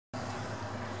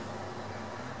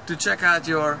to check out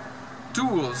your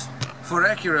tools for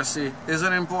accuracy is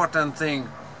an important thing.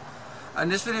 In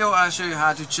this video I'll show you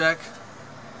how to check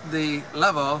the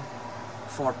level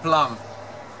for plumb.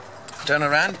 Turn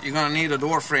around, you're gonna need a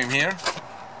door frame here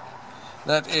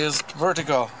that is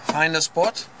vertical. Find a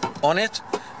spot on it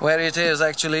where it is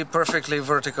actually perfectly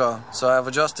vertical. So I've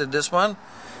adjusted this one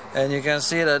and you can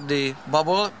see that the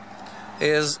bubble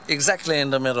is exactly in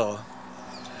the middle.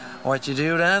 What you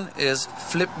do then is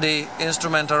flip the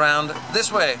instrument around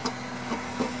this way.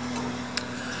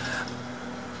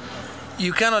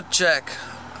 You cannot check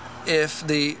if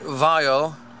the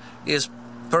vial is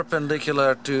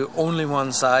perpendicular to only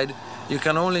one side. You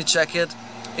can only check it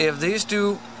if these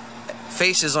two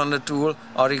faces on the tool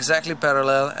are exactly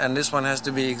parallel and this one has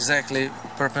to be exactly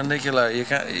perpendicular.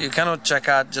 You cannot check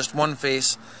out just one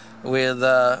face with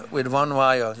one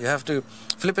vial. You have to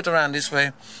flip it around this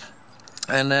way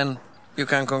and then you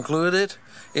can conclude it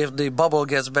if the bubble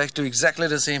gets back to exactly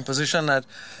the same position, that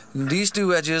these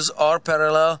two edges are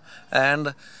parallel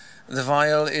and the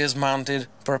vial is mounted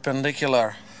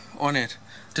perpendicular on it.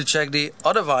 To check the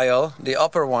other vial, the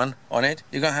upper one on it,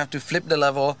 you're going to have to flip the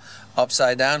level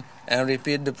upside down and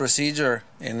repeat the procedure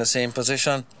in the same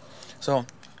position. So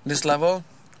this level,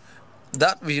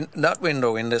 that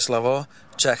window in this level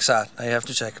checks out. I have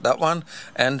to check that one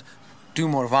and two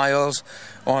more vials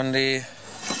on the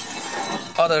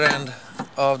other end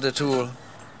of the tool.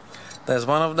 There's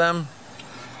one of them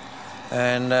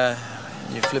and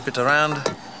you flip it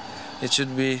around, it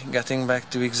should be getting back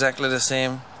to exactly the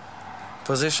same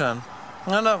position.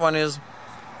 And that one is,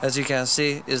 as you can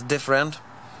see, is different.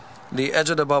 The edge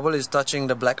of the bubble is touching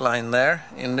the black line there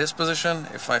in this position.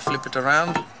 If I flip it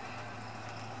around,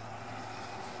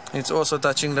 it's also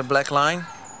touching the black line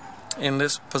in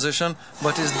this position,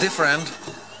 but it's different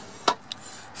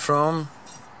from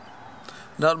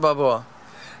that bubble.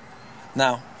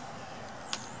 Now,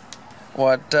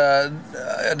 what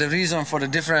the reason for the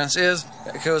difference is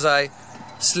because I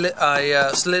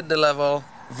slid the level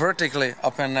vertically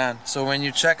up and down. So when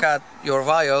you check out your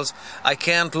vials, I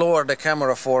can't lower the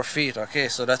camera 4 feet. Okay,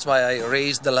 so that's why I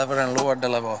raised the lever and lowered the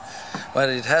level. But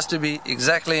it has to be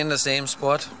exactly in the same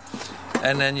spot,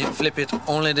 and then you flip it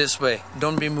only this way.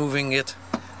 Don't be moving it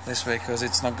this way because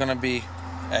it's not gonna be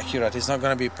accurate. It's not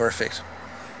gonna be perfect.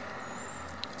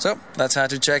 So that's how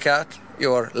to check out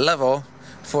your level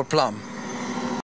for plumb.